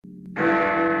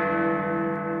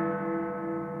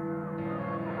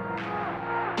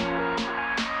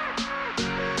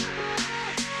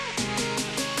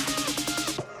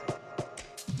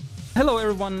Hello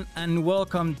everyone and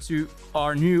welcome to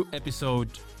our new episode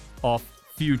of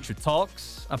Future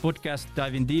Talks, a podcast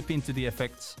diving deep into the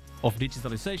effects of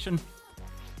digitalization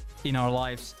in our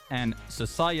lives and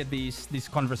societies. This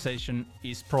conversation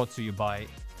is brought to you by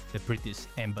the British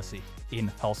Embassy in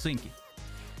Helsinki.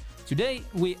 Today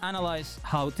we analyze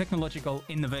how technological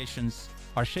innovations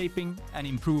are shaping and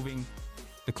improving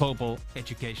the global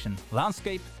education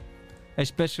landscape,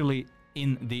 especially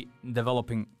in the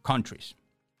developing countries.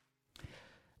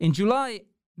 In July,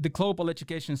 the Global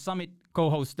Education Summit,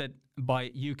 co-hosted by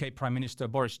UK Prime Minister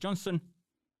Boris Johnson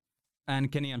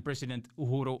and Kenyan President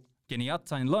Uhuru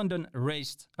Kenyatta in London,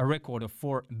 raised a record of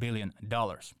 $4 billion.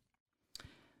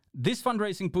 This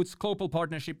fundraising puts global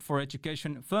partnership for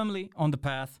education firmly on the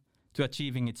path to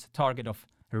achieving its target of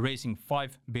raising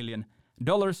 $5 billion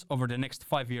over the next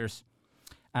 5 years.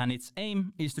 And its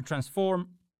aim is to transform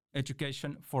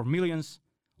education for millions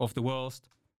of the world's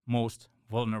most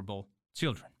vulnerable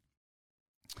children.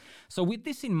 So with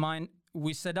this in mind,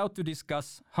 we set out to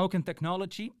discuss how can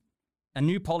technology and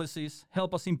new policies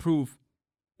help us improve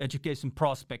education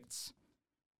prospects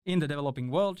in the developing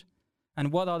world,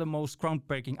 and what are the most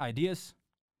groundbreaking ideas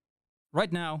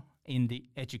right now in the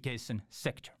education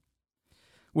sector.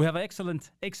 We have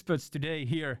excellent experts today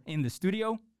here in the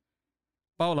studio.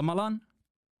 Paula Malan.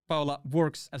 Paula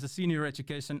works as a senior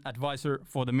education advisor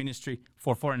for the Ministry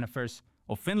for Foreign Affairs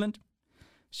of Finland.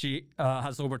 She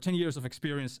has over 10 years of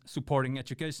experience supporting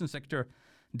education sector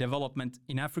development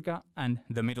in Africa and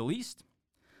the Middle East.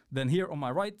 Then here on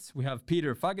my right, we have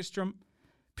Peter Fagerström.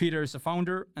 Peter is a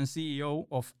founder and CEO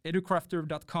of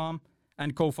educrafter.com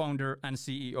and co-founder and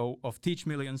CEO of Teach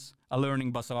Millions, a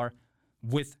learning bazaar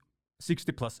with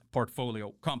 60+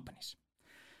 portfolio companies.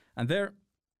 And there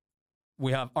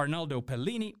we have Arnaldo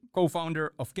Pellini,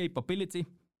 co-founder of Capability,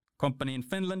 company in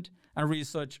Finland, and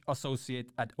research associate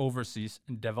at Overseas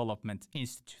Development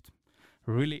Institute.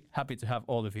 Really happy to have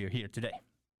all of you here today.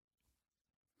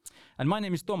 And my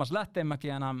name is Tuomas Lähteenmäki,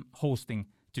 and I'm hosting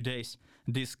today's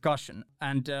discussion.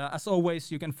 And as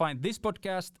always, you can find this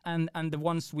podcast and the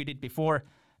ones we did before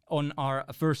on our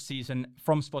first season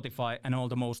from Spotify and all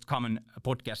the most common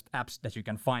podcast apps that you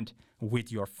can find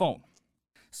with your phone.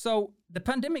 So the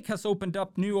pandemic has opened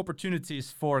up new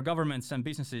opportunities for governments and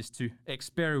businesses to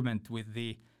experiment with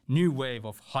the new wave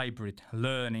of hybrid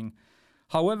learning.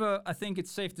 However, I think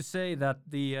it's safe to say that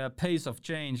the pace of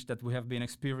change that we have been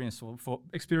experiencing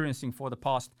for the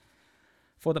past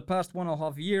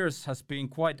 1.5 years has been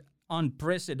quite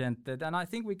unprecedented. And I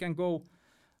think we can go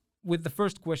with the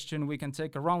first question. We can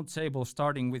take a round table,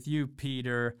 starting with you,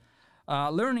 Peter.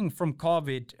 Learning from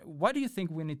COVID, why do you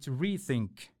think we need to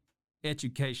rethink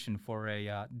education for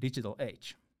a digital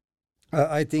age?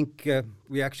 I think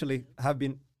we actually have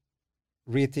been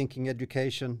rethinking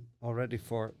education already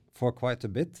for quite a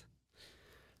bit.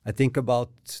 I think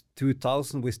about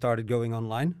 2000 we started going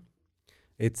online.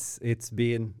 It's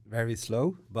been very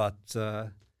slow, but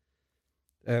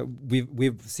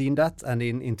we've seen that, and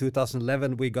in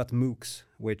 2011 we got MOOCs,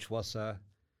 which was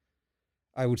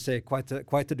I would say quite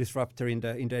a disruptor in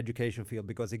the education field,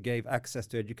 because it gave access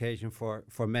to education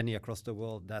for many across the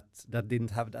world that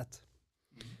didn't have that.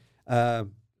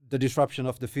 The disruption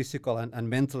of the physical and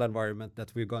mental environment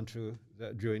that we've gone through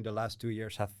during the last 2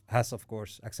 years has of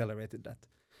course accelerated that.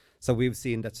 So we've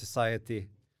seen that society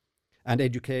and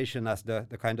education as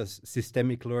the kind of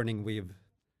systemic learning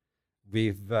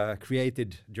we've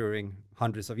created during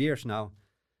hundreds of years now,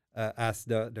 as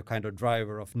the kind of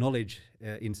driver of knowledge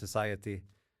in society,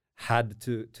 had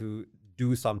to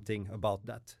do something about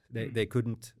that.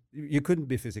 You couldn't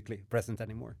be physically present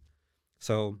anymore.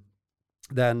 So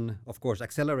then, of course,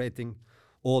 accelerating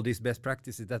all these best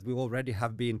practices that we already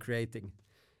have been creating,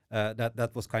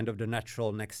 that was kind of the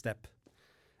natural next step.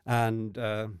 And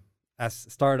as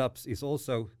startups is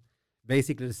also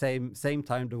basically the same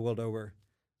time the world over.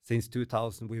 Since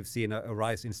 2000, we've seen a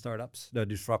rise in startups, the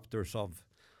disruptors of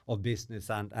business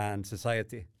and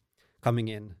society coming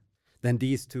in. Then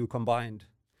these two combined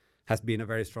has been a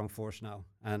very strong force now,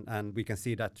 and we can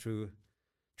see that through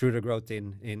the growth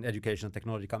in educational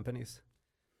technology companies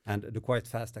and the quite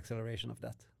fast acceleration of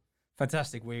that.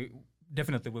 Fantastic. We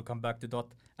definitely will come back to that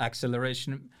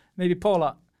acceleration. Maybe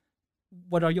Paula,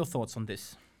 what are your thoughts on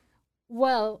this?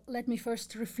 Well, let me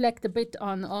first reflect a bit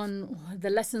on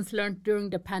the lessons learned during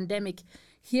the pandemic.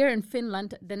 Here in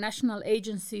Finland, the National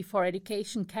Agency for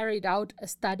Education carried out a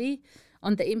study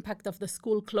on the impact of the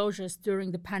school closures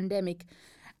during the pandemic.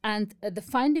 And the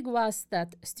finding was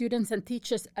that students and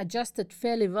teachers adjusted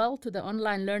fairly well to the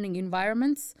online learning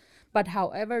environments, but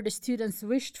however, the students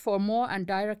wished for more and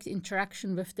direct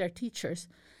interaction with their teachers.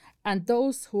 And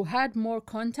those who had more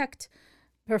contact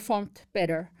performed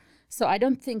better. So I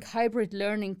don't think hybrid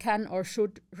learning can or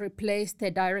should replace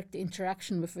the direct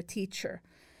interaction with a teacher.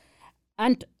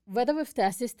 And whether with the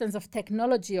assistance of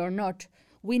technology or not,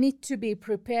 we need to be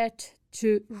prepared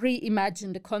to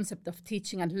reimagine the concept of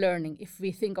teaching and learning if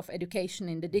we think of education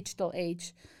in the digital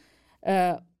age.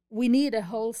 We need a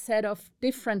whole set of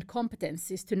different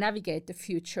competencies to navigate the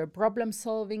future. Problem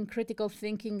solving, critical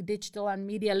thinking, digital and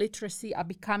media literacy are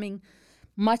becoming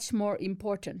much more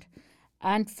important.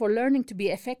 And for learning to be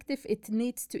effective, it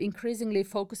needs to increasingly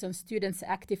focus on students'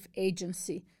 active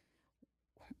agency.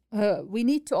 We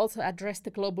need to also address the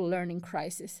global learning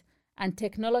crisis, and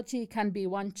technology can be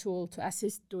one tool to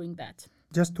assist doing that.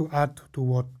 Just to add to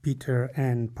what Peter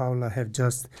and Paula have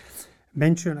just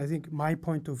mentioned, I think my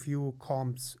point of view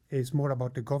is more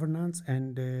about the governance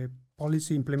and the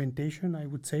policy implementation, I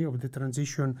would say, of the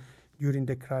transition during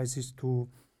the crisis to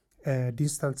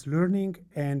distance learning,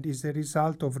 and is a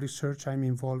result of research. I'm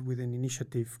involved with an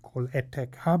initiative called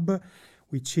EdTech Hub,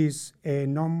 which is a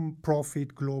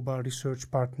non-profit global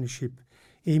research partnership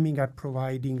aiming at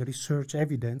providing research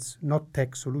evidence, not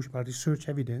tech solution, but research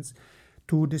evidence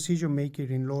to decision makers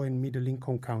in low and middle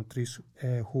income countries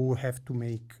who have to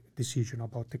make decisions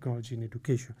about technology in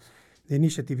education. The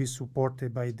initiative is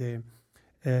supported by the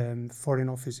Foreign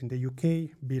Office in the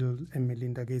UK, Bill and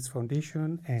Melinda Gates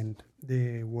Foundation, and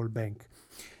the World Bank.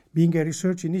 Being a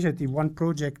research initiative, one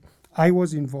project I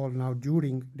was involved now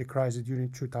during the crisis, during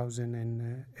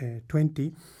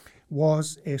 2020,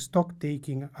 was a stock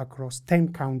taking across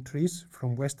 10 countries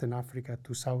from Western Africa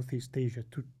to Southeast Asia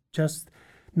to just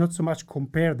not so much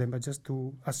compare them, but just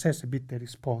to assess a bit the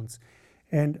response.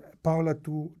 And Paula,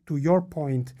 to your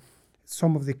point,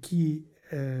 some of the key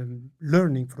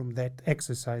learning from that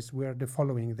exercise were the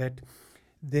following: that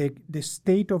the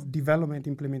state of development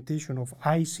implementation of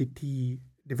ICT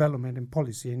development and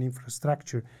policy and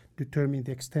infrastructure determine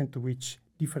the extent to which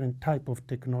different type of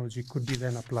technology could be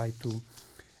then applied to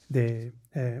the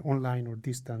online or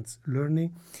distance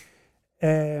learning.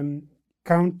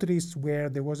 Countries where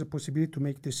there was a possibility to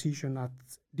make decision at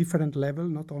different level,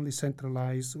 not only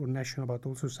centralized or national, but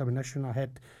also subnational,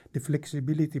 had the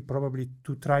flexibility probably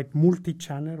to try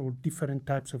multi-channel or different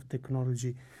types of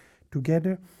technology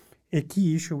together. A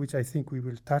key issue, which I think we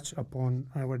will touch upon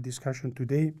our discussion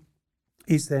today,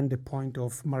 is then the point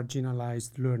of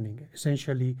marginalized learning.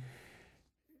 Essentially,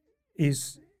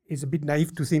 it's a bit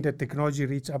naive to think that technology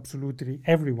reaches absolutely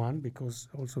everyone because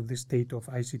also the state of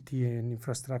ICT and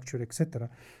infrastructure, etc.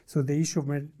 So the issue of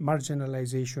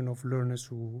marginalization of learners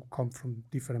who come from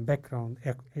different backgrounds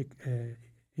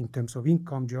in terms of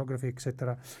income, geography,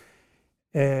 etc.,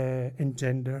 and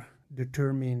gender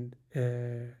determined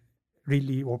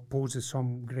really or poses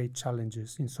some great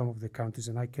challenges in some of the countries.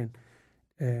 And I can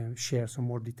share some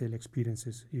more detailed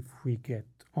experiences if we get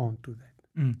on to that.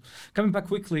 Coming back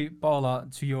quickly, Paula,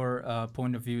 to your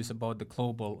point of views about the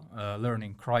global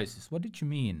learning crisis. What did you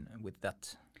mean with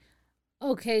that?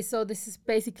 Okay, so this is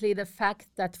basically the fact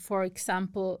that, for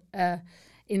example,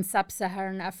 in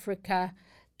sub-Saharan Africa,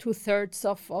 2/3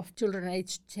 of children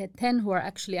aged 10 who are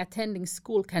actually attending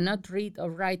school cannot read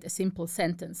or write a simple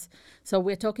sentence. So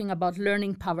we're talking about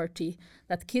learning poverty,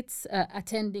 that kids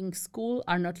attending school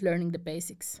are not learning the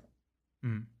basics.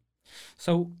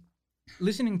 So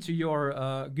listening to your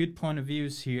good point of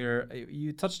views here,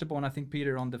 you touched upon, I think,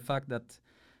 Peter, on the fact that,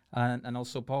 and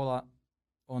also Paula,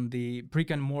 on the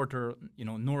brick and mortar,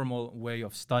 normal way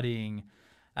of studying,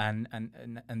 and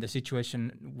the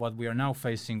situation what we are now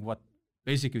facing, what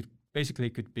basically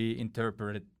could be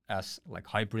interpreted as like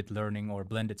hybrid learning or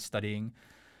blended studying.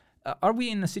 Are we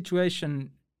in a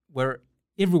situation where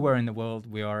everywhere in the world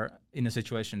we are in a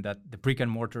situation that the brick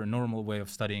and mortar normal way of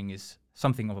studying is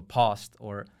something of a past,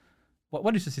 or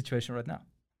what is the situation right now?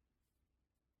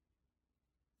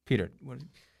 Peter?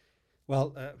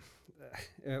 Well,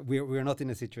 we're not in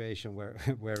a situation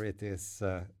where it is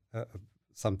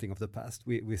something of the past.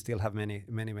 We still have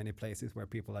many places where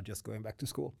people are just going back to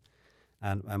school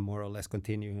and more or less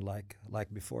continuing like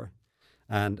before.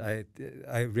 And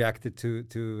I reacted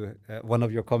to one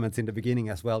of your comments in the beginning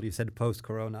as well. You said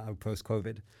post-corona or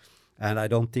post-COVID, and I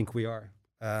don't think we are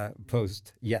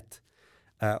post yet,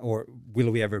 or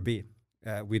will we ever be?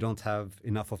 We don't have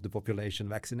enough of the population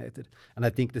vaccinated. And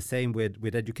I think the same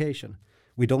with education.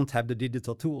 We don't have the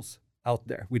digital tools out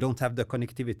there. We don't have the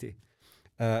connectivity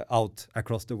out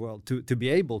across the world to be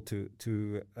able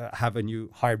to have a new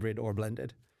hybrid or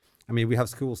blended. I mean, we have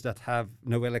schools that have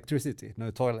no electricity,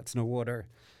 no toilets, no water,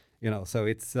 so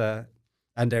it's,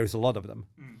 and there is a lot of them.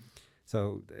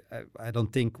 So I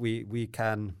don't think we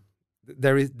can,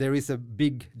 there is a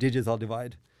big digital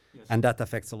divide. Yes. And that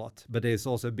affects a lot. But there's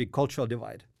also a big cultural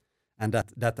divide. and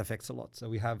that affects a lot. So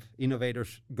we have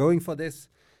innovators going for this,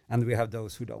 and we have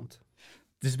those who don't.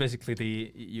 This is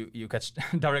basically you catch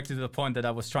directly to the point that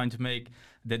I was trying to make,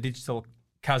 the digital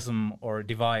chasm or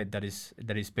divide that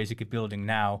is basically building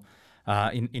now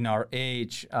in our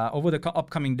age. Over the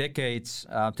upcoming decades,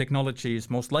 technology is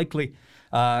most likely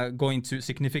going to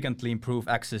significantly improve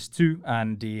access to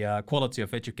and the quality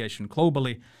of education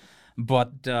globally.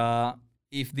 But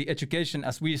if the education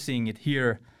as we're seeing it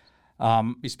here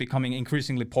is becoming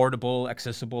increasingly portable,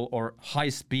 accessible, or high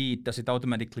speed, does it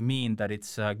automatically mean that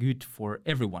it's good for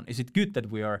everyone? Is it good that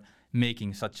we are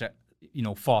making such a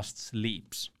fast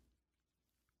leaps?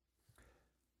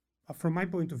 From my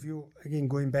point of view, again,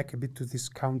 going back a bit to this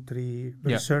country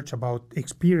research about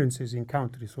experiences in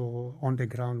countries, so on the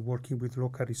ground working with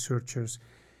local researchers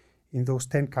in those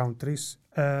 10 countries,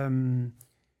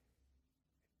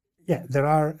 there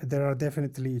are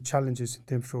definitely challenges in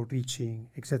terms of reaching,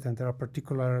 etc. And there are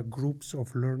particular groups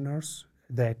of learners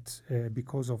that,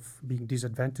 because of being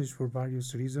disadvantaged for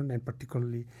various reasons, and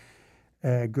particularly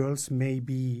girls,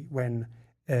 maybe when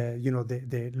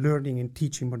the learning and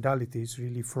teaching modality is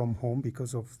really from home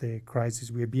because of the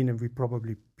crisis we have been, and we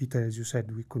probably, Peter, as you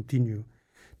said, we continue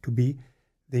to be,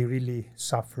 they really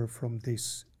suffer from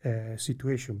this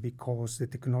situation because the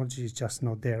technology is just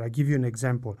not there. I'll give you an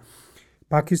example.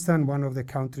 Pakistan, one of the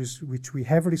countries which we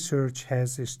have researched,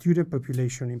 has a student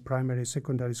population in primary and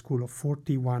secondary school of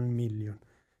 41 million.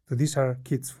 So these are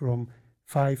kids from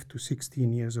 5 to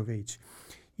 16 years of age.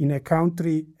 In a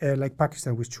country like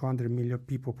Pakistan with 200 million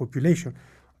people population,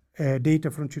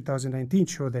 data from 2019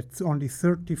 show that only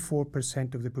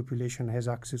 34% of the population has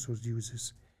access or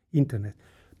uses internet.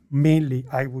 Mainly,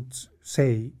 I would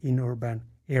say, in urban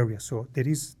areas. So there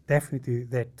is definitely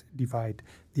that divide,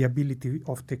 the ability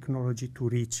of technology to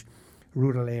reach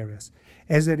rural areas.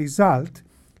 As a result,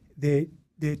 the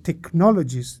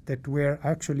technologies that were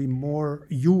actually more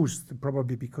used,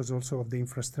 probably because also of the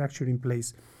infrastructure in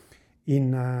place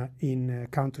in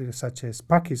countries such as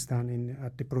Pakistan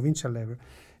at the provincial level,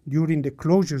 during the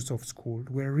closures of school,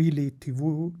 were really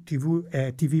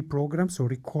TV programs, so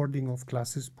recording of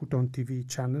classes put on TV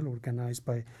channel organized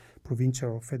by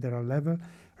provincial or federal level.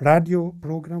 Radio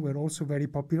programs were also very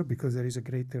popular because there is a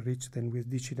greater reach than with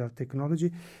digital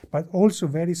technology, but also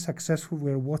very successful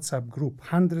were WhatsApp group,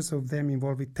 hundreds of them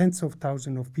involving tens of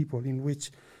thousands of people, in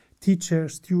which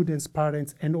teachers, students,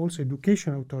 parents, and also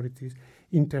education authorities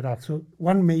interact. So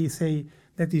one may say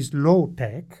that is low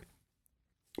tech,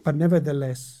 but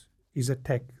nevertheless is a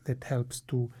tech that helps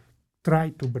to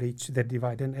try to bridge the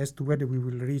divide. And as to whether we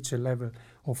will reach a level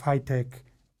of high tech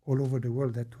all over the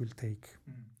world, that will take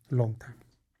a long time.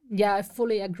 Yeah, I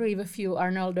fully agree with you,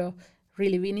 Arnaldo.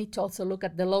 Really, we need to also look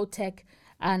at the low tech,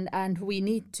 and we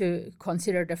need to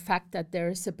consider the fact that there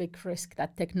is a big risk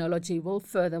that technology will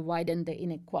further widen the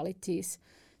inequalities.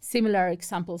 Similar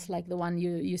examples like the one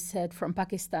you said from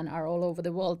Pakistan are all over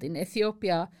the world. In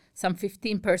Ethiopia, some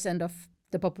 15% of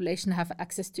the population have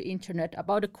access to internet.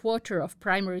 About a quarter of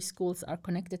primary schools are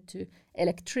connected to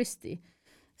electricity.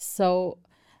 So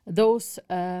those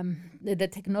the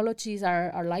technologies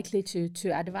are likely to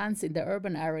advance in the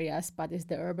urban areas, but is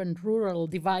the urban-rural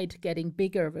divide getting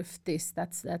bigger with this?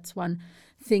 That's one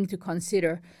thing to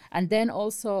consider. And then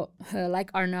also,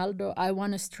 like Arnaldo, I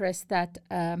want to stress that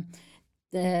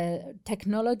the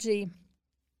technology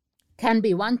can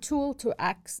be one tool to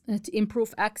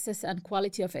improve access and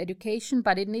quality of education,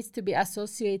 but it needs to be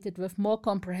associated with more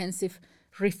comprehensive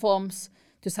reforms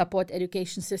to support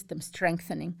education system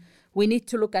strengthening. We need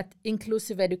to look at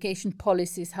inclusive education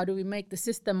policies. How do we make the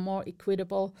system more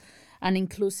equitable and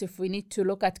inclusive? We need to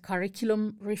look at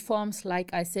curriculum reforms. Like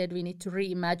I said, we need to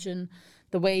reimagine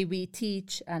the way we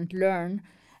teach and learn.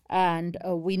 And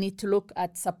we need to look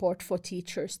at support for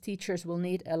teachers. Teachers will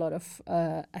need a lot of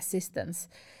assistance.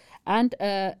 And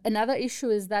another issue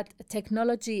is that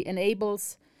technology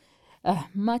enables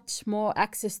much more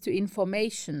access to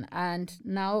information, and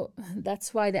now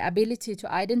that's why the ability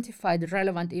to identify the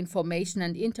relevant information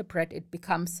and interpret it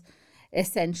becomes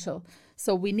essential.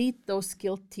 So we need those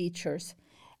skilled teachers,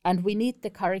 and we need the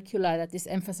curricula that is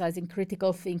emphasizing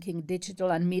critical thinking,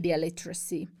 digital and media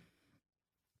literacy.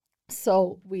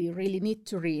 So we really need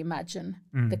to reimagine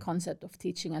the concept of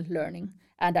teaching and learning.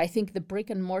 And I think the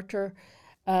brick and mortar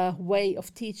way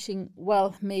of teaching,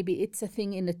 well, maybe it's a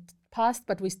thing in the past,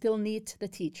 but we still need the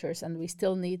teachers, and we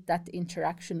still need that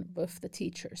interaction with the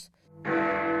teachers.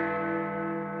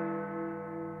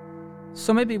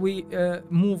 So maybe we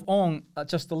move on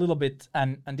just a little bit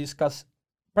and discuss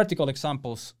practical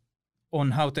examples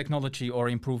on how technology or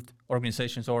improved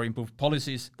organizations or improved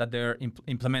policies that they're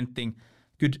implementing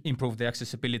could improve the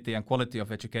accessibility and quality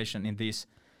of education in these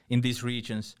in these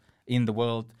regions in the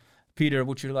world. Peter,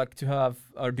 would you like to have,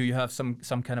 or do you have some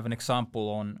kind of an example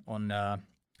on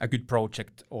a good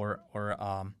project or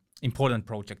important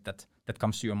project that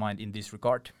comes to your mind in this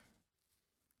regard?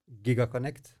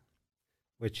 GigaConnect,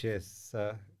 which is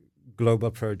a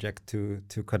global project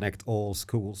to connect all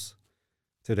schools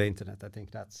to the internet. I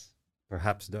think that's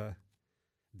perhaps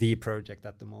the project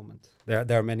at the moment.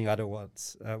 There are many other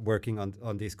ones working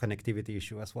on this connectivity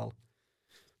issue as well,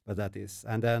 but that is.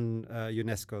 And then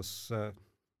UNESCO's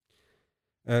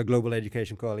Global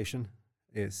Education Coalition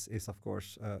is of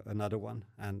course another one,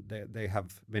 and they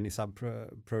have many sub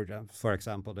programs. For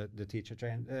example, the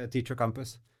teacher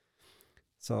campus.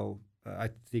 So I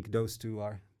think those two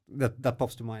are that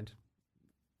pops to mind.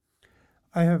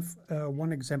 I have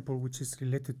one example which is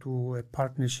related to a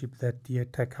partnership that the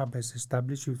Tech Hub has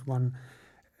established with one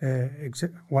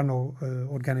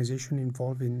organization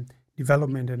involved in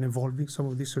development and evolving some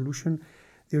of this solution.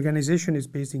 The organization is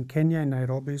based in Kenya, in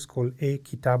Nairobi. It's called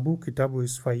Kitabu. Kitabu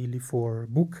is Swahili for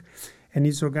book. And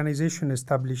its organization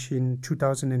established in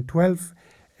 2012.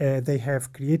 They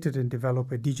have created and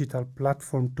developed a digital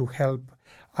platform to help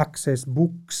access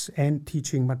books and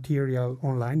teaching material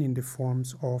online in the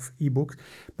forms of ebooks,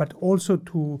 but also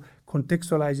to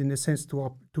contextualize, in the sense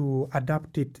to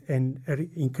adapt it and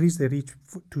increase the reach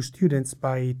to students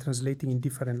by translating in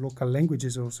different local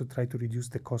languages, also try to reduce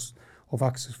the cost of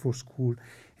access for school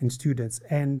and students.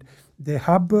 And the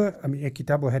hub,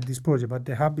 Kitabu had this project, but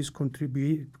the hub is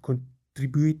contributing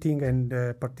and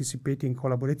participating,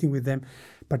 collaborating with them,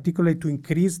 particularly to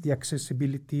increase the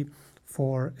accessibility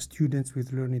for students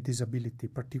with learning disability,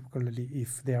 particularly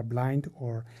if they are blind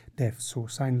or deaf. So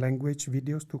sign language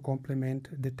videos to complement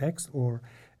the text, or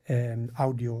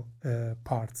audio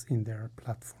parts in their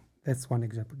platform. That's one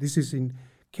example. This is in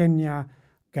Kenya,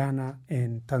 Ghana,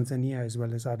 and Tanzania, as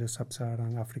well as other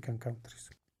sub-Saharan African countries.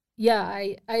 Yeah,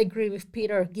 I agree with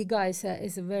Peter. Giga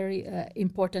is a very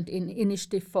important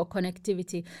initiative for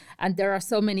connectivity, and there are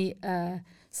so many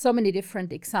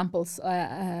different examples.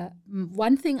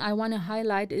 One thing I want to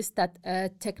highlight is that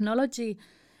technology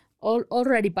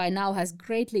already by now has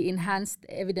greatly enhanced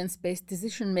evidence-based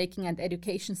decision-making and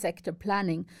education sector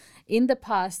planning. In the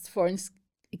past, for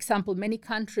example, many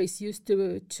countries used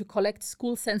to collect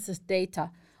school census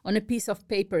data on a piece of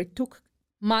paper. It took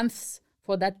months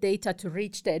for that data to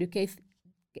reach the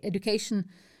education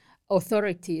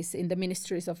authorities in the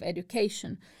ministries of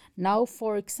education. Now,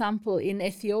 for example, in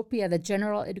Ethiopia, the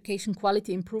General Education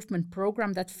Quality Improvement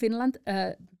Program that Finland,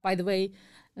 by the way,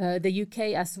 the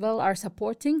UK as well, are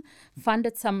supporting,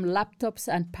 funded some laptops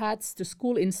and pads to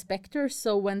school inspectors.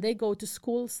 So when they go to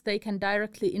schools, they can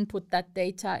directly input that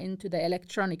data into the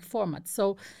electronic format.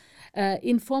 So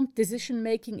informed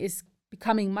decision-making is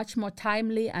becoming much more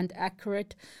timely and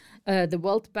accurate. The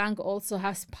World Bank also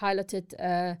has piloted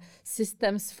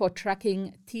systems for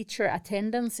tracking teacher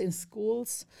attendance in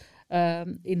schools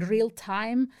in real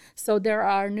time. So there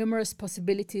are numerous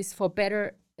possibilities for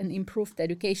better and improved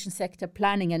education sector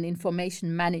planning and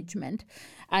information management.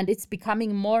 And it's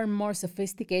becoming more and more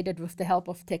sophisticated with the help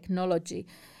of technology.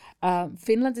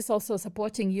 Finland is also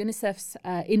supporting UNICEF's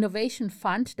Innovation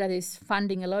Fund that is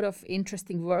funding a lot of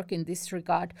interesting work in this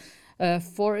regard.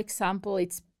 For example,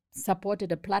 it's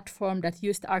supported a platform that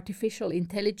used artificial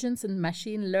intelligence and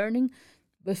machine learning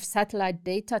with satellite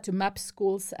data to map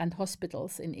schools and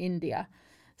hospitals in India.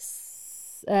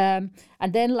 And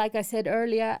then, like I said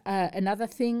earlier, another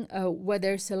thing where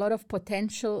there's a lot of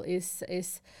potential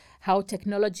is how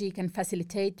technology can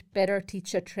facilitate better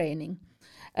teacher training.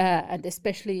 And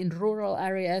especially in rural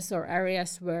areas or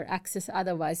areas where access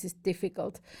otherwise is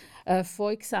difficult.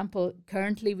 For example,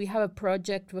 currently we have a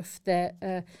project with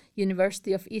the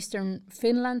University of Eastern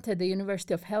Finland, the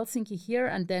University of Helsinki here,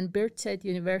 and then Birzeit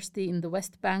University in the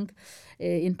West Bank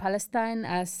in Palestine,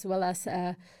 as well as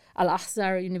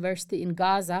Al-Azhar University in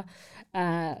Gaza,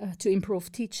 to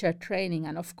improve teacher training.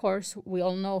 And of course, we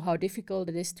all know how difficult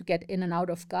it is to get in and out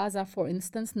of Gaza, for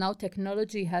instance. Now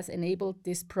technology has enabled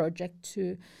this project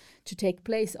to take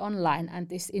place online and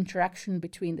this interaction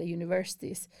between the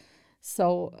universities.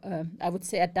 So I would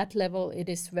say at that level, it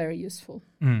is very useful.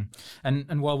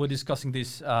 And while we're discussing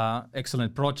this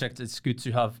excellent project, it's good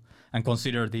to have and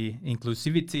consider the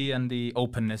inclusivity and the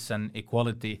openness and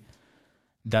equality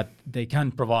that they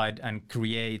can provide and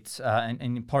create.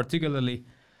 And particularly,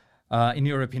 in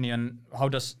your opinion, how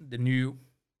does the new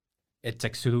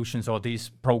EdTech solutions or these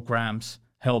programs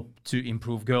help to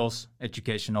improve girls'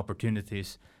 education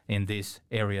opportunities in these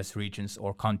areas, regions,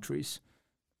 or countries?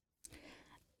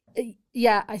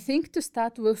 Yeah, I think to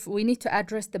start with, we need to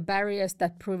address the barriers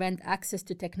that prevent access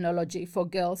to technology for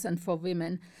girls and for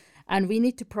women. And we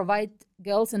need to provide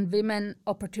girls and women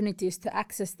opportunities to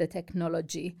access the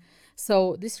technology.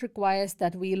 So this requires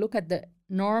that we look at the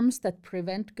norms that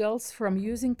prevent girls from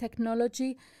using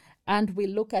technology, and we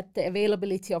look at the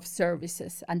availability of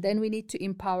services. And then we need to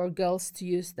empower girls to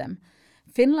use them.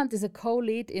 Finland is a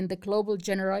co-lead in the Global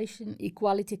Generation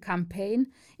Equality Campaign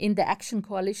in the Action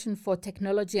Coalition for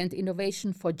Technology and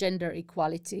Innovation for Gender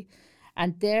Equality.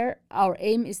 And there, our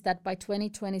aim is that by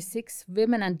 2026,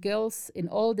 women and girls in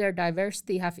all their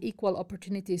diversity have equal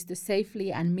opportunities to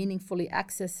safely and meaningfully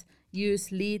access,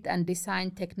 use, lead, and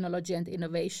design technology and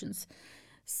innovations.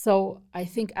 So I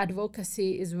think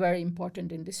advocacy is very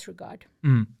important in this regard.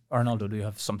 Arnaldo, do you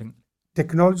have something?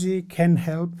 Technology can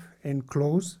help and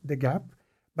close the gap,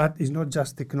 but it's not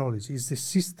just technology. It's the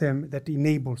system that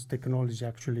enables technology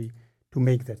actually to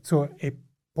make that. So a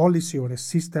policy or a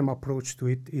system approach to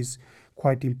it is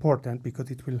quite important because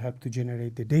it will help to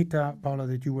generate the data, Paula,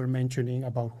 that you were mentioning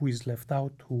about who is left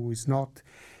out, who is not,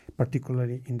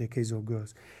 particularly in the case of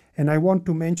girls. And I want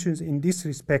to mention in this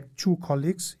respect 2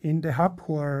 colleagues in the hub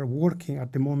who are working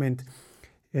at the moment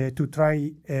to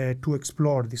try to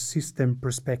explore the system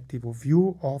perspective of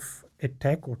view of a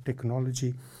tech or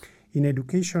technology in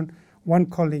education. One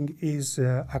colleague is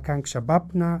Akanksha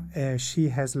Bapna. She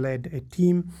has led a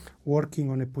team working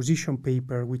on a position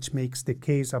paper which makes the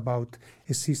case about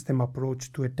a system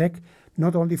approach to a tech,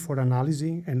 not only for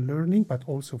analyzing and learning, but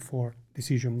also for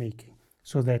decision making.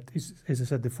 So that is, as I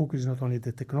said, the focus is not only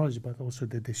the technology, but also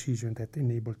the decision that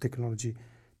enable technology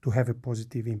to have a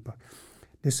positive impact.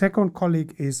 The second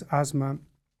colleague is Asma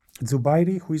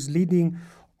Zubairi, who is leading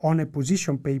on a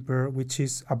position paper which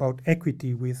is about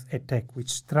equity with EdTech,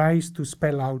 which tries to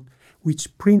spell out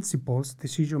which principles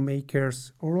decision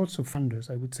makers, or also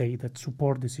funders, I would say, that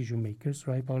support decision makers,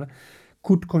 right, Paula,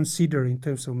 could consider in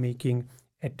terms of making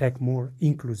EdTech more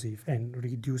inclusive and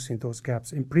reducing those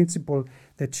gaps. In principle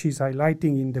that she's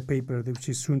highlighting in the paper, which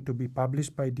is soon to be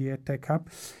published by the EdTech Hub,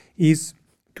 is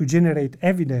to generate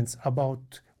evidence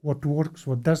about what works,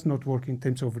 what does not work in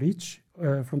terms of reach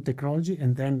from technology,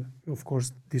 and then, of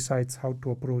course, decides how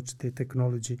to approach the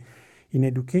technology in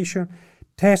education.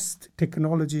 Test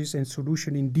technologies and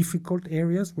solution in difficult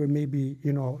areas where maybe,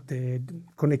 the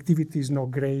connectivity is not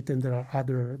great and there are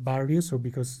other barriers, so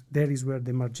because there is where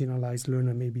the marginalized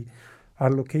learner maybe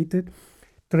are located.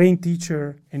 Train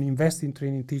teacher and invest in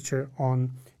training teacher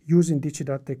on using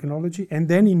digital technology, and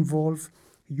then involve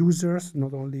users,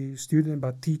 not only students,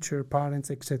 but teacher,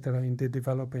 parents, etc., in the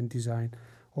development design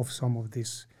of some of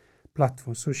these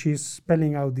platforms. So she's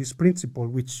spelling out this principle,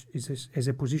 which is, as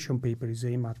a position paper, is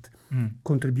aimed at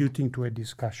contributing to a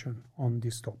discussion on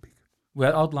this topic. We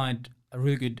have outlined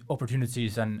really good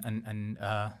opportunities and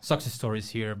success stories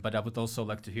here, but I would also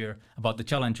like to hear about the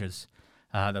challenges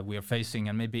that we are facing.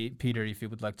 And maybe, Peter, if you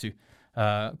would like to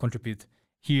contribute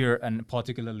here, and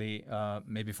particularly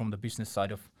maybe from the business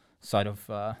side of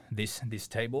this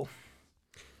table.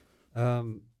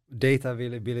 Data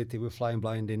availability, we're flying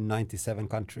blind in 97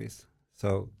 countries.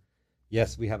 So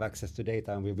yes, we have access to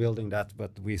data and we're building that,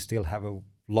 but we still have a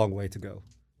long way to go.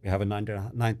 We have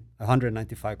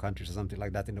 195 countries or something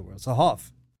like that in the world. So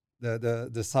half.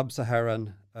 The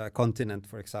sub-Saharan continent,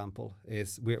 for example,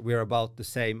 we're about the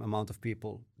same amount of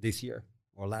people this year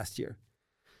or last year.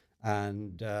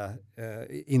 And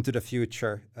into the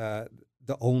future,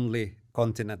 the only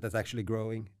continent that's actually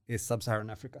growing is sub-Saharan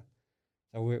Africa.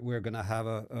 So we're going to have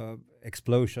a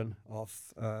explosion of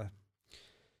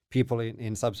people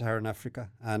in sub-Saharan Africa,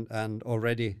 and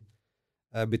already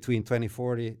between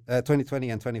 2020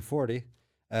 and 2040,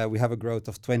 we have a growth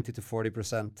of 20 to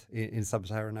 40% in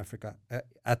sub-Saharan Africa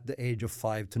at the age of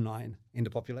 5 to 9 in the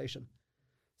population.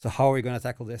 So how are we going to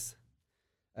tackle this,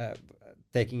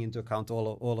 taking into account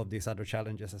all of these other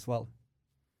challenges as well?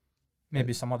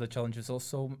 Maybe some other challenges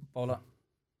also, Paula,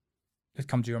 that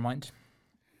come to your mind.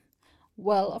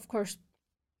 Well, of course,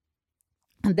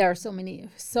 there are so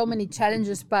many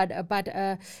challenges, but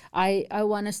I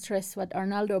want to stress what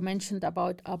Arnaldo mentioned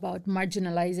about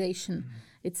marginalization.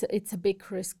 It's a big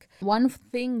risk. One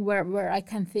thing where I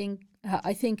think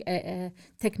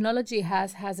technology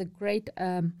has a great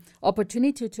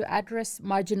opportunity to address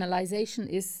marginalization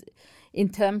is in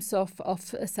terms of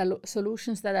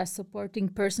solutions that are supporting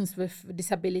persons with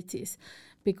disabilities,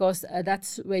 because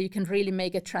that's where you can really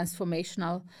make a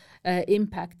transformational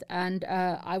impact. And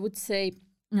I would say,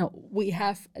 we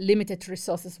have limited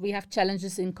resources. We have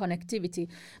challenges in connectivity,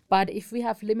 but if we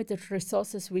have limited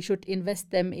resources, we should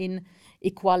invest them in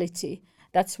equality.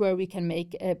 That's where we can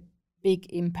make a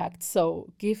big impact.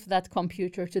 So give that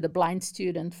computer to the blind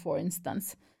student, for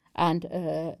instance, and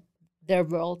their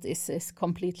world is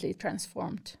completely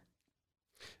transformed.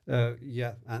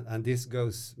 Yeah, and this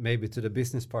goes maybe to the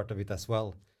business part of it as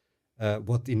well.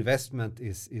 What investment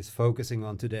is focusing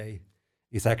on today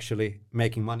is actually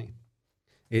making money.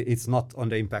 It's not on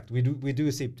the impact. We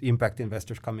do see impact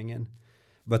investors coming in,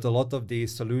 but a lot of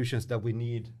these solutions that we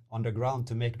need on the ground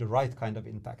to make the right kind of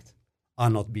impact are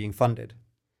not being funded.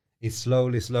 It's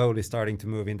slowly starting to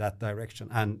move in that direction,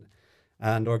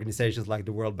 and organizations like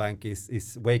the World Bank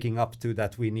is waking up to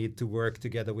that. We need to work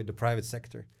together with the private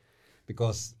sector,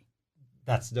 because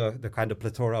that's the kind of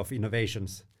plethora of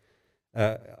innovations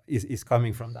is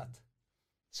coming from that.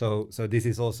 So this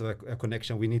is also a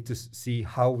connection. We need to see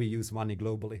how we use money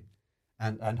globally,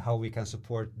 and how we can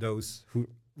support those who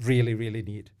really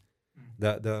need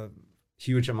the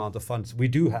huge amount of funds we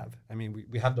do have. I mean,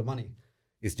 we have the money.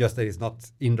 It's just that it's not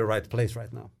in the right place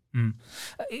right now.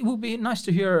 It would be nice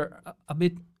to hear a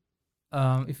bit,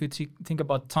 if you think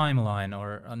about timeline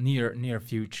or a near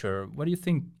future. What do you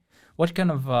think? What kind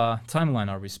of timeline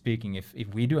are we speaking? If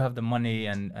we do have the money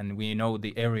and we know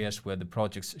the areas where the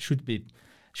projects should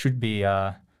be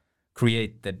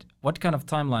created, what kind of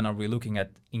timeline are we looking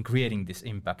at in creating this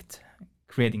impact,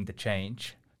 creating the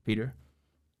change, Peter?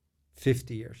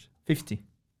 50 years. 50.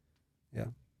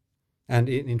 Yeah. And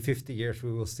in 50 years,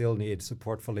 we will still need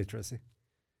support for literacy.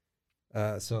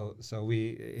 This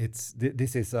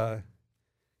is a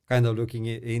kind of looking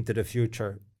into the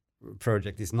future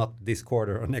project. It's not this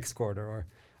quarter or next quarter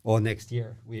or next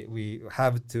year. We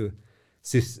have to.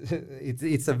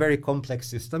 It's a very complex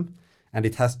system, and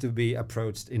it has to be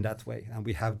approached in that way. And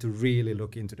we have to really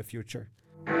look into the future.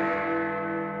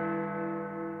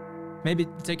 Maybe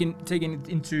taking it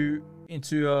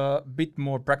into a bit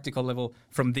more practical level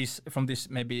from this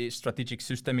maybe strategic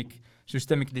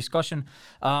systemic discussion.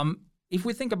 If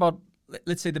we think about,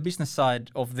 let's say, the business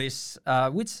side of this,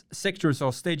 which sectors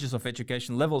or stages of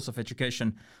education, levels of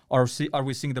education, are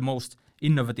we seeing the most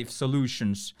innovative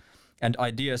solutions and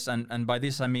ideas? And by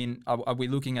this I mean, are we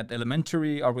looking at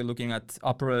elementary? Are we looking at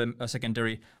upper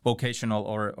secondary, vocational,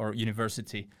 or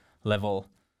university level?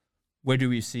 Where do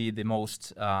we see the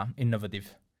most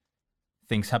innovative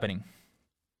things happening?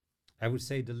 I would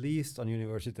say the least on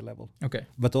university level. Okay.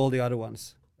 But all the other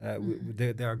ones,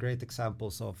 there are great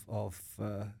examples of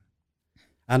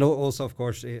and also, of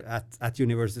course, at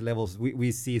university levels,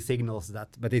 we see signals that,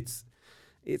 but it's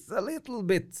a little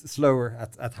bit slower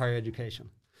at higher education.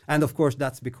 And of course,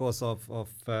 that's because of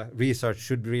research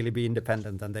should really be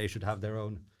independent, and they should have their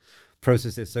own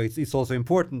processes. So it's also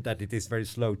important that it is very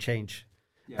slow change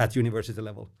at university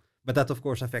level. But that, of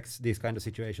course, affects these kind of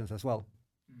situations as well.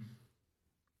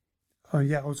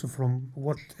 Also from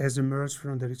what has emerged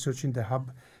from the research in the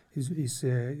hub is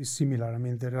similar. I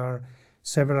mean, there are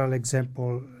several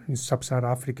examples in Sub-Saharan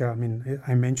Africa. I mean,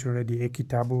 I mentioned already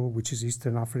Ekitabo, which is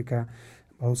Eastern Africa,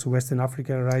 also Western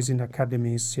Africa, Rising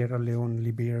Academies, Sierra Leone,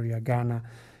 Liberia, Ghana,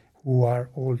 who are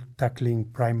all tackling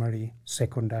primary,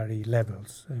 secondary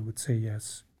levels, I would say,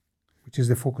 yes, which is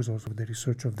the focus also of the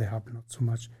research of the hub, not so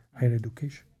much higher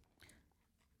education.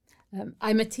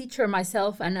 I'm a teacher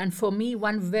myself, and for me,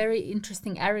 one very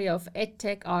interesting area of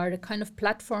EdTech are the kind of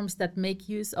platforms that make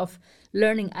use of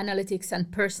learning analytics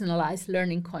and personalized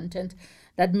learning content.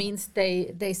 That means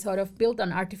they sort of build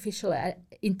on artificial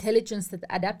intelligence that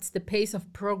adapts the pace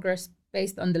of progress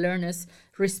based on the learner's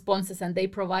responses, and they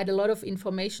provide a lot of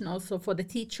information also for the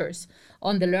teachers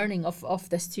on the learning of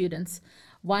the students.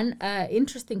 One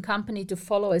interesting company to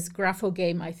follow is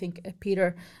GraphoGame. I think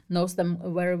Peter knows them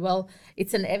very well.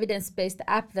 It's an evidence-based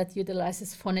app that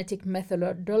utilizes phonetic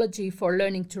methodology for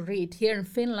learning to read. Here in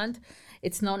Finland,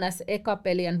 it's known as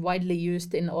Ekapeli and widely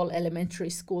used in all elementary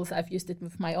schools. I've used it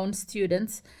with my own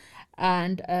students.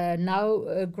 And now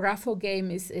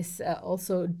GraphoGame is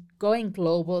also going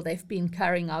global. They've been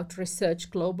carrying out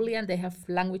research globally, and they have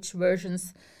language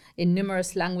versions in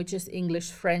numerous languages: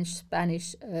 English, French,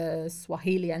 Spanish,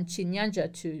 Swahili, and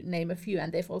Chinyanja, to name a few.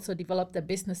 And they've also developed a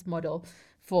business model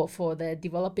for the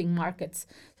developing markets.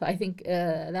 So I think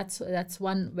that's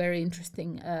one very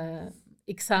interesting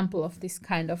example of this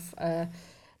kind of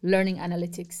learning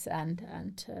analytics and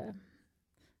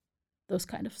those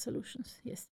kind of solutions.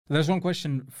 Yes. There's one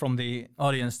question from the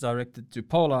audience directed to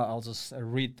Paula. I'll just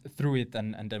read through it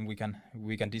and then we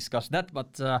can discuss that.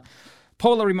 But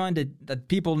Paula reminded that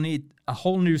people need a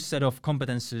whole new set of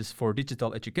competencies for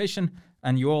digital education,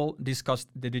 and you all discussed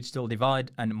the digital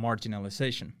divide and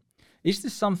marginalization. Is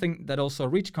this something that also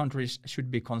rich countries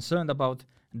should be concerned about?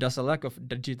 Does a lack of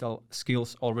digital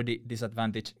skills already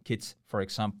disadvantage kids, for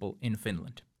example, in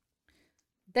Finland?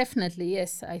 Definitely,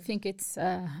 yes. I think it's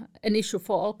an issue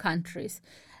for all countries.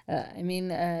 I mean,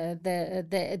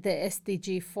 the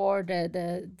SDG 4,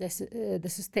 the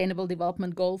Sustainable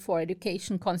Development Goal for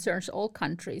education concerns all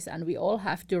countries, and we all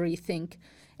have to rethink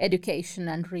education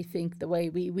and rethink the way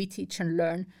we teach and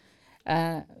learn.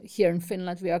 Here in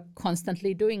Finland, we are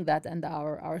constantly doing that, and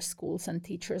our schools and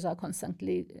teachers are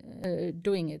constantly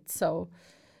doing it. So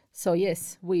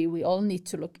yes, we all need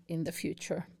to look in the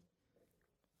future.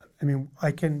 I mean,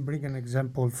 I can bring an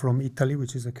example from Italy,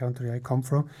 which is the country I come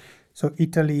from. So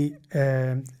Italy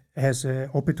has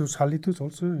Opetus Halitus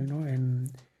also,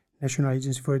 and National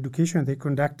Agency for Education. They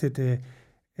conducted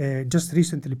just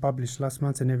recently published last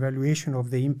month an evaluation of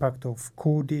the impact of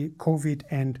COVID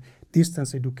and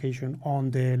distance education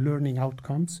on the learning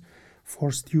outcomes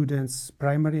for students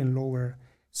primary and lower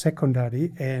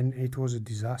secondary, and it was a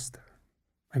disaster.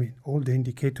 I mean, all the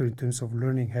indicators in terms of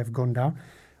learning have gone down,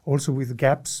 also with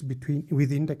gaps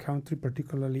within the country,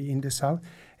 particularly in the south.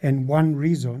 And one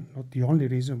reason, not the only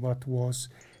reason, but was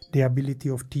the ability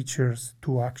of teachers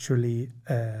to actually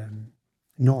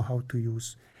know how to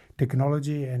use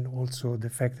technology, and also the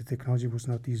fact that technology was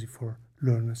not easy for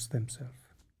learners themselves.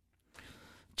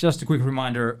 Just a quick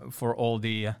reminder for all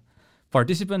the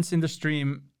participants in the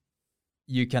stream,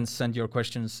 you can send your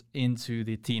questions into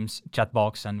the Teams chat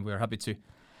box and we're happy to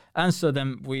answer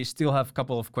them. We still have a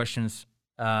couple of questions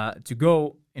to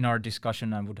go in our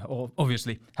discussion and would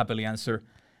obviously happily answer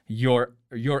your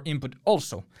input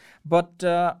also. But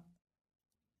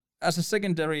as a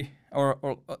secondary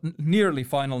or nearly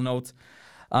final note,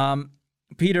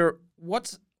 Peter,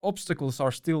 what obstacles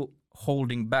are still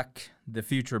holding back the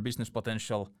future business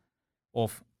potential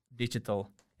of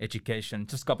digital education?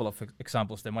 Just a couple of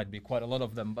examples. There might be quite a lot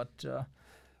of them, but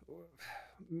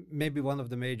maybe one of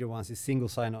the major ones is single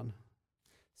sign-on.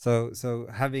 So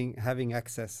having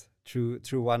access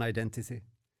through one identity,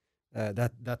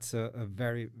 that's a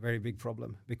very, very big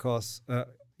problem, because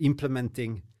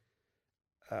implementing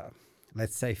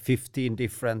let's say 15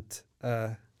 different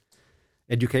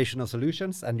educational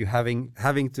solutions, and you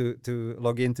having to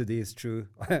log into these through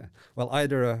well,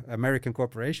 either an American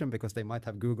corporation, because they might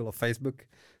have Google or Facebook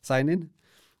sign in,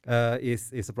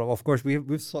 is a problem. Of course, we've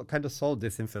kind of solved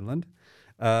this in Finland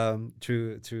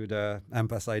through the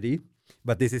AMPAS ID,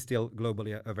 but this is still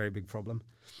globally a very big problem.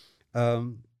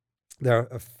 There are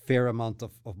a fair amount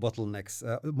of bottlenecks.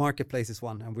 Marketplace is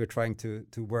one, and we're trying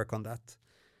to work on that.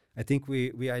 I think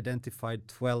we identified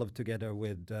 12 together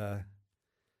with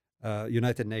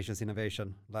United Nations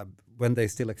Innovation Lab when they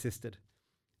still existed,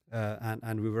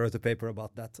 and we wrote a paper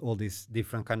about that, all these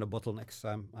different kind of bottlenecks.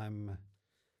 I'm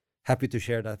happy to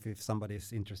share that if somebody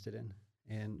is interested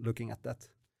in looking at that.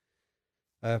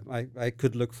 I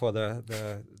could look for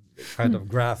the kind of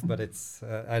graph, but it's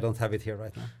I don't have it here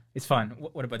right now. It's fine.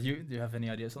 What about you? Do you have any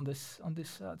ideas on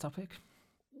this topic?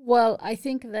 Well, I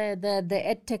think the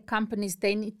edtech companies,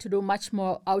 they need to do much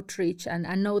more outreach and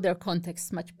know their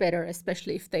context much better,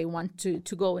 especially if they want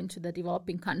to go into the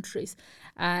developing countries.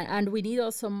 And we need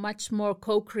also much more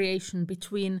co-creation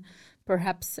between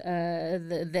perhaps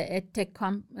the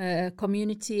edtech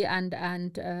community and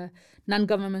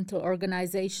non-governmental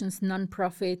organizations,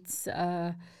 non-profits,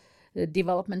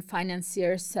 development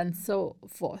financiers, and so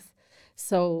forth.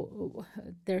 So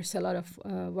there's a lot of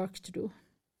work to do.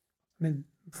 I mean,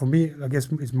 for me, I guess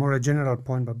it's more a general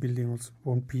point, but building also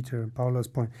on Peter and Paula's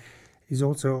point, is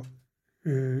also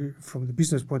from the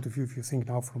business point of view, if you think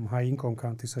now from high-income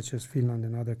countries such as Finland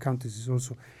and other countries, is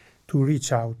also to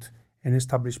reach out and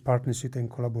establish partnership and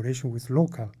collaboration with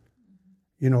local,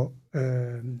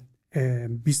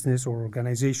 business or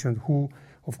organization who,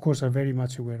 of course, are very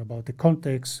much aware about the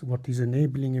context, what is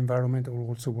enabling environment, or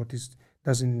also what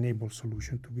doesn't enable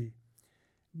solution to be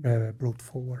brought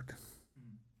forward.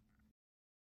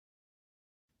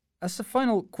 As a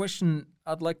final question,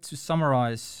 I'd like to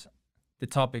summarize the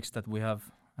topics that we have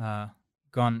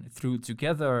gone through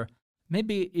together.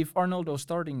 Maybe if Arnoldo,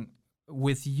 starting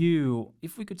with you,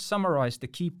 if we could summarize the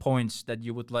key points that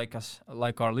you would like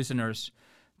our listeners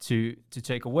to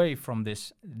take away from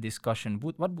this discussion,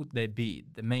 what would they be,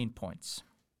 the main points?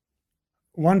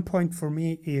 One point for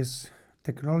me is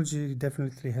technology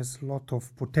definitely has a lot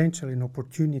of potential and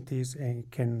opportunities and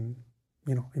can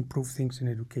improve things in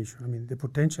education. I mean, the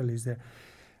potential is there,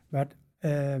 but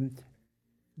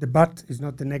the but is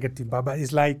not the negative, but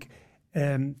it's like,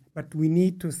 but we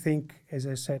need to think, as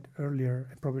I said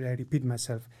earlier, probably I repeat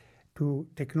myself, to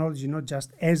technology not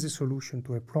just as a solution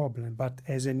to a problem, but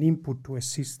as an input to a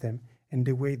system and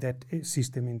the way that a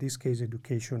system, in this case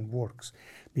education, works.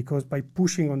 Because by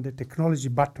pushing on the technology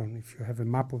button, if you have a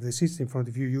map of the system in front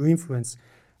of you, you influence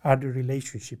other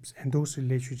relationships, and those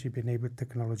relationships enable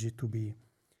technology to be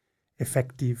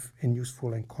effective and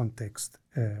useful and context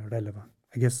relevant.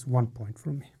 I guess 1 point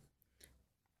from me.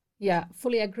 Yeah,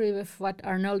 fully agree with what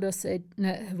Arnoldo said.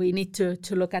 We need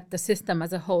to look at the system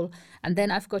as a whole. And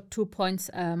then I've got 2 points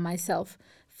myself.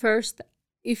 First,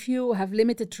 if you have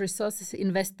limited resources,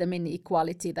 invest them in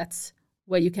equality. That's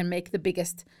where you can make the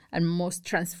biggest and most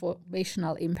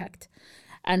transformational impact.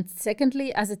 And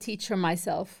secondly, as a teacher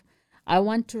myself, I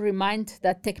want to remind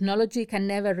that technology can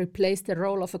never replace the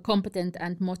role of a competent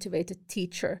and motivated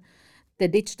teacher. The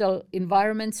digital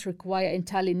environments require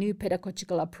entirely new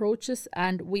pedagogical approaches,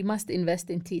 and we must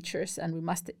invest in teachers and we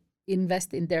must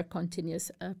invest in their continuous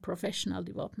professional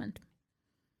development.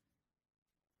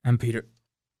 And Peter?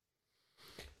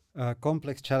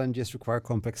 Complex challenges require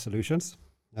complex solutions.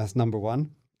 That's number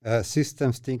one.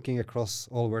 Systems thinking across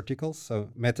all verticals, so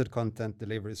method, content,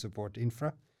 delivery, support,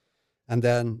 infra. And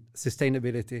then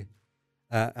sustainability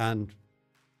and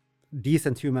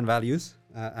decent human values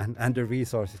and the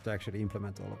resources to actually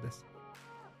implement all of this.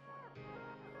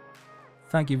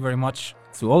 Thank you very much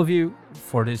to all of you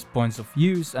for these points of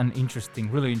views and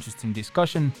really interesting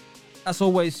discussion. As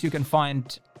always, you can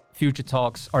find Future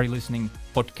Talks Are You Listening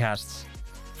podcasts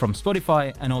from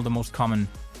Spotify and all the most common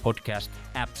podcast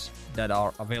apps that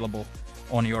are available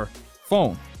on your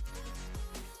phone.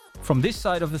 From this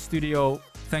side of the studio,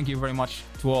 thank you very much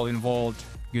to all involved.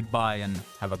 Goodbye and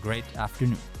have a great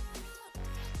afternoon.